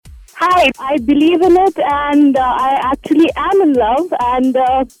Hi, I believe in it and I actually am in love and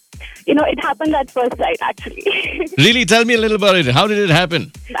it happened at first sight actually. Really? Tell me a little about it. How did it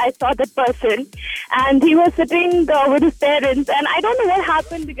happen? I saw that person and he was sitting with his parents and I don't know what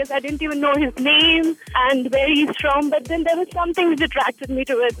happened because I didn't even know his name and where he's from, but then there was something which attracted me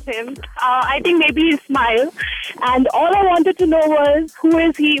towards him. I think maybe his smile, and all I wanted to know was who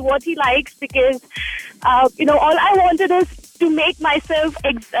is he, what he likes, because all I wanted is to make myself,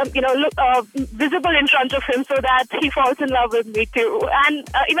 look visible in front of him so that he falls in love with me too. And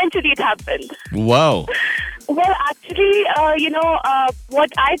eventually it happened. Wow. Well, actually,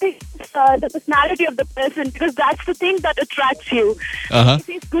 what I think is the personality of the person, because that's the thing that attracts you. If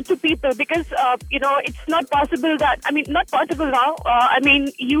he's good to people, because, it's not possible not possible now.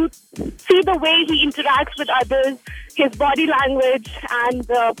 You see the way he interacts with others, his body language, and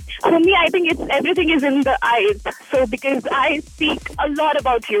for me, I think everything is in the eyes. So, because eyes speak a lot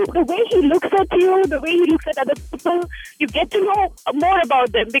about you. The way he looks at you, the way he looks at other people, you get to know more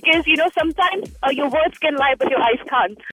about them because, sometimes your words can lie, but your eyes can't.